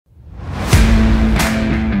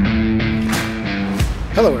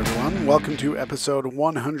Hello everyone, welcome to episode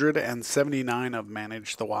 179 of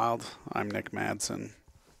Manage the Wild. I'm Nick Madsen.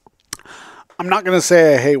 I'm not going to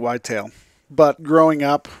say I hate whitetail, but growing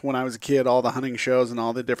up when I was a kid, all the hunting shows and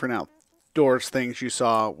all the different outdoors things you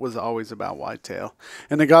saw was always about whitetail.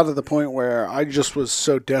 And it got to the point where I just was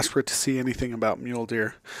so desperate to see anything about mule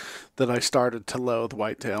deer that I started to loathe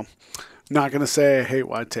whitetail. Not going to say I hate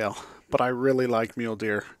whitetail, but I really like mule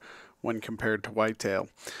deer when compared to whitetail.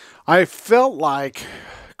 I felt like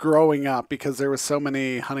growing up, because there was so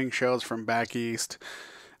many hunting shows from back east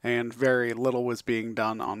and very little was being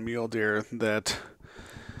done on mule deer, that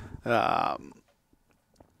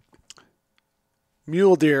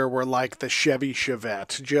mule deer were like the Chevy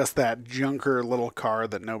Chevette, just that junker little car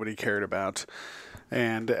that nobody cared about.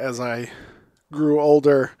 And as I grew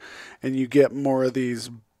older and you get more of these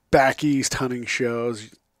back east hunting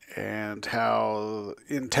shows, and how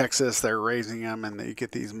in Texas they're raising them and they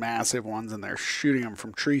get these massive ones and they're shooting them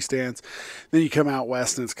from tree stands. Then you come out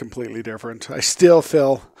west and it's completely different. I still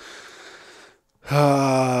feel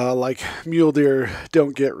like mule deer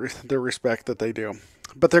don't get the respect that they do.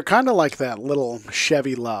 But they're kind of like that little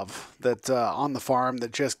Chevy Love that on the farm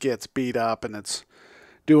that just gets beat up and it's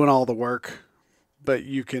doing all the work, but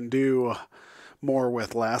you can do more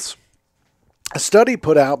with less. A study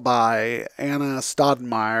put out by Anna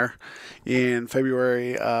Staudenmaier in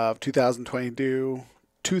February of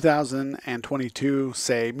 2022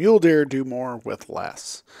 say mule deer do more with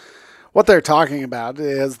less. What they're talking about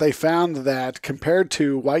is they found that compared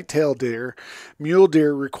to white-tailed deer, mule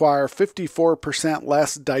deer require 54%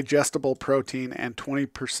 less digestible protein and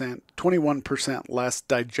 21% less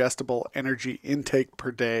digestible energy intake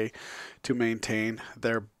per day to maintain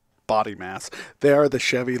their body mass. They are the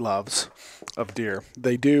Chevy Loves of deer.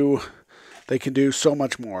 They can do so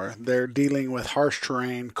much more. They're dealing with harsh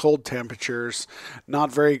terrain, cold temperatures,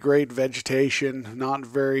 not very great vegetation, not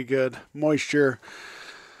very good moisture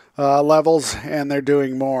levels, and they're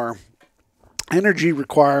doing more. Energy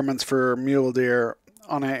requirements for mule deer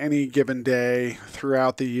on any given day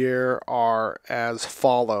throughout the year are as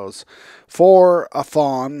follows. For a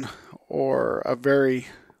fawn or a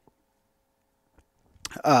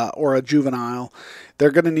juvenile,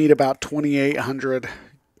 they're going to need about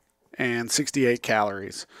 2,868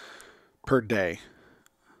 calories per day.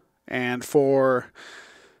 And for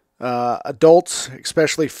adults,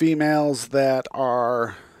 especially females that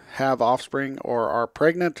have offspring or are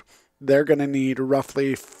pregnant, they're going to need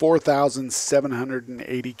roughly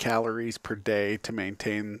 4,780 calories per day to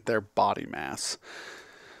maintain their body mass.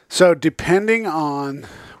 So depending on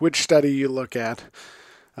which study you look at,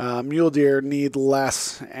 mule deer need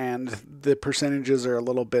less, and the percentages are a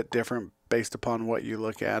little bit different based upon what you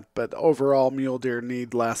look at. But overall, mule deer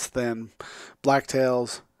need less than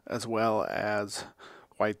blacktails as well as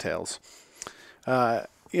whitetails.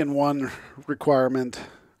 In one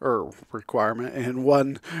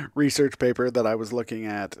one research paper that I was looking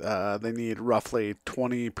at, they need roughly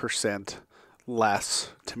 20% less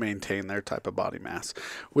to maintain their type of body mass,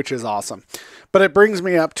 which is awesome. But it brings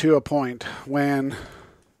me up to a point when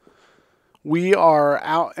we are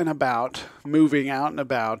out and about, moving out and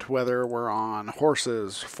about, whether we're on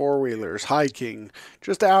horses, four-wheelers, hiking,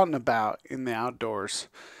 just out and about in the outdoors,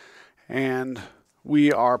 and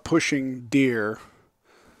we are pushing deer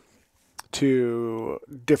to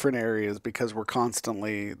different areas because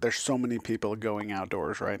there's so many people going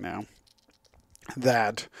outdoors right now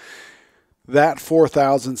that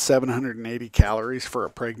 4,780 calories for a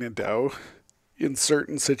pregnant doe in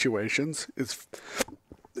certain situations is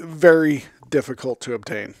very difficult to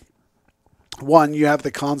obtain. One, you have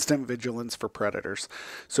the constant vigilance for predators.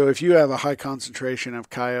 So if you have a high concentration of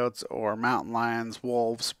coyotes or mountain lions,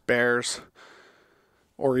 wolves, bears,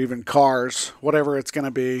 or even cars, whatever it's going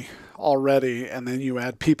to be already, and then you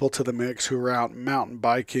add people to the mix who are out mountain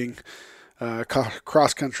biking,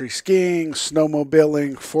 cross-country skiing,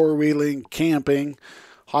 snowmobiling, four-wheeling, camping,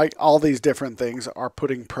 all these different things are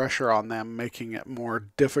putting pressure on them, making it more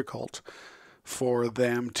difficult for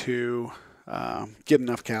them to get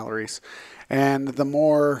enough calories. And the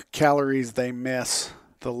more calories they miss,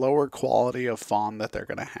 the lower quality of fawn that they're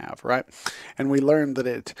going to have, right? And we learned that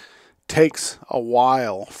it takes a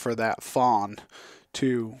while for that fawn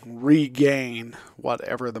to regain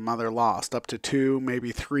whatever the mother lost. Up to 2,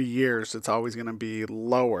 maybe 3 years, it's always going to be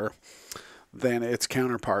lower than its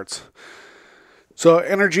counterparts. So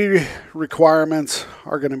energy requirements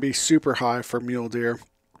are going to be super high for mule deer.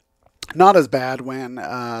 Not as bad when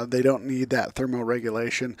they don't need that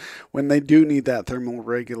thermoregulation. When they do need that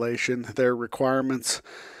thermoregulation, their requirements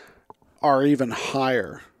are even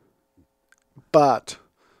higher. But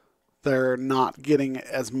they're not getting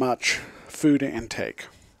as much food intake.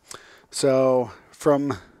 So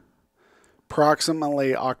from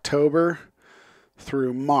approximately October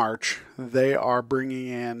through March, they are bringing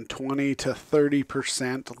in 20 to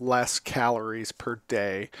 30% less calories per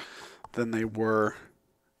day than they were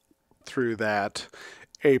through that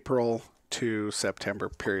April to September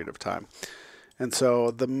period of time. And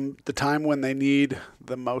so the time when they need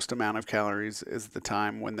the most amount of calories is the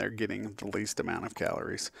time when they're getting the least amount of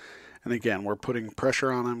calories. And again, we're putting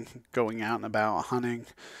pressure on them, going out and about hunting,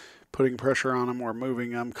 putting pressure on them, we're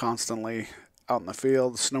moving them constantly out in the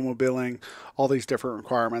field, snowmobiling, all these different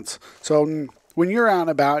requirements. So when you're out and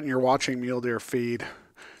about and you're watching mule deer feed,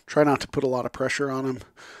 try not to put a lot of pressure on them.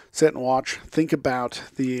 Sit and watch. Think about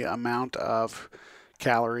the amount of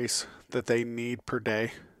calories that they need per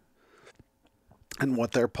day and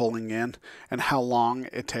what they're pulling in and how long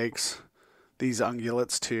it takes these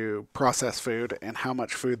ungulates to process food and how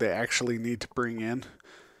much food they actually need to bring in.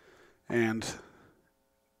 And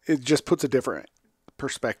it just puts a different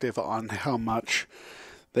perspective on how much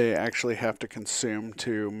they actually have to consume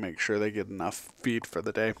to make sure they get enough feed for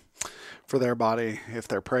the day, for their body, if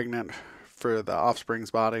they're pregnant, for the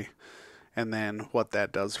offspring's body, and then what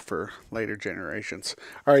that does for later generations.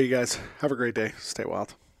 All right, you guys, have a great day. Stay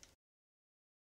wild.